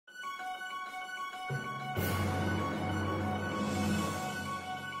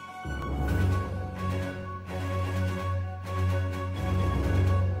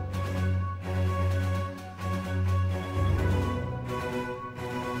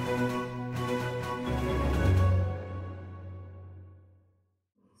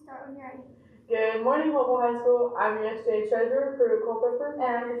Good morning, Hopewell High School. I'm your SJ Treasurer, Pruitt Culpepper.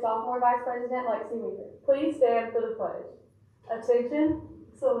 And I'm your sophomore Vice President, Lexi Weaver. Please stand for the pledge. Attention,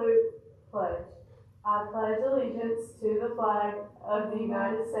 salute, pledge. I pledge allegiance to the flag of the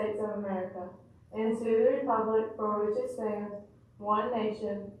United States of America and to the republic for which it stands, one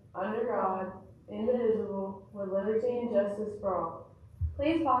nation, under God, indivisible, with liberty and justice for all.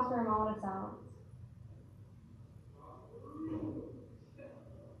 Please pause for a moment of silence.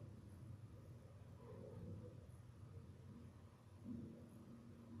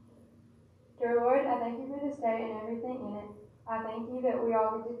 Dear Lord, I thank you for this day and everything in it. I thank you that we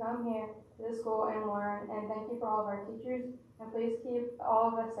all get to come here to the school and learn, and thank you for all of our teachers, and please keep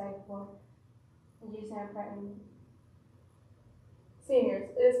all of us safe, Lord. In Jesus' name I pray. Amen. Seniors,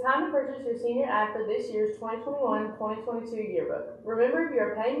 it is time to purchase your senior ad for this year's 2021-2022 yearbook. Remember, if you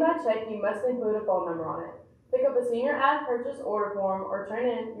are paying by check, you must include a phone number on it. Pick up a senior ad purchase order form or turn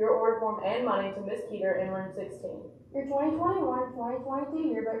in your order form and money to Miss Keeter in room 16. Your 2021-2022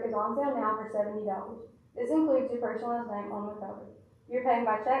 yearbook is on sale now for $70. This includes your personalized name on the cover. If you're paying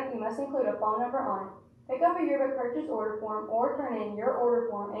by check, you must include a phone number on it. Pick up a yearbook purchase order form or turn in your order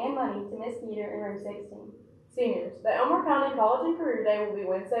form and money to Miss Keeter in room 16. Seniors, the Elmore County College and Career Day will be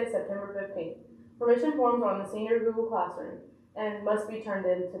Wednesday, September 15th. Permission forms are on the senior Google Classroom and must be turned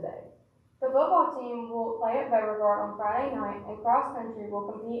in today. The football team will play at Beauregard on Friday night, and cross country will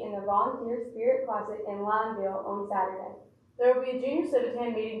compete in the Volunteer Spirit Classic in Lineville on Saturday. There will be a junior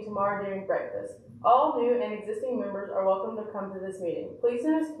Civitan meeting tomorrow during breakfast. All new and existing members are welcome to come to this meeting. Please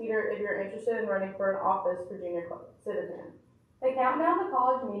send us Peter if you're interested in running for an office for junior Civitan. The countdown to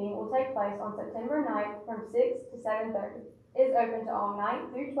college meeting will take place on September 9th from 6 to 7:30. It is open to all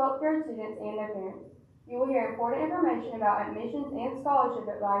 9th through 12th grade students and their parents. You will hear important information about admissions and scholarship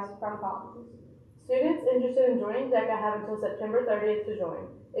advice from colleges. Students interested in joining DECA have until September 30th to join.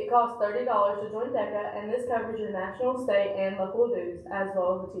 It costs $30 to join DECA, and this covers your national, state, and local dues, as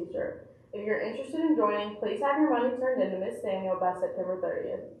well as a t-shirt. If you're interested in joining, please have your money turned in to Miss Daniel by September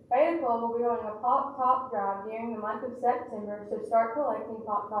 30th. Beta Club will be holding a Pop Top drive during the month of September, so start collecting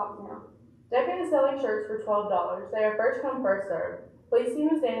Pop Tops now. DECA is selling shirts for $12. They are first come, first served. Please see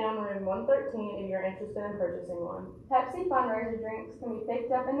Miss Daniel in room 113 if you're interested in purchasing one. Pepsi fundraiser drinks can be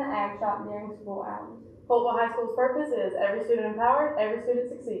picked up in the Ag Shop during school hours. Hopewell High School's purpose is every student empowered, every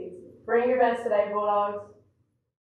student succeeds. Bring your best today, Bulldogs.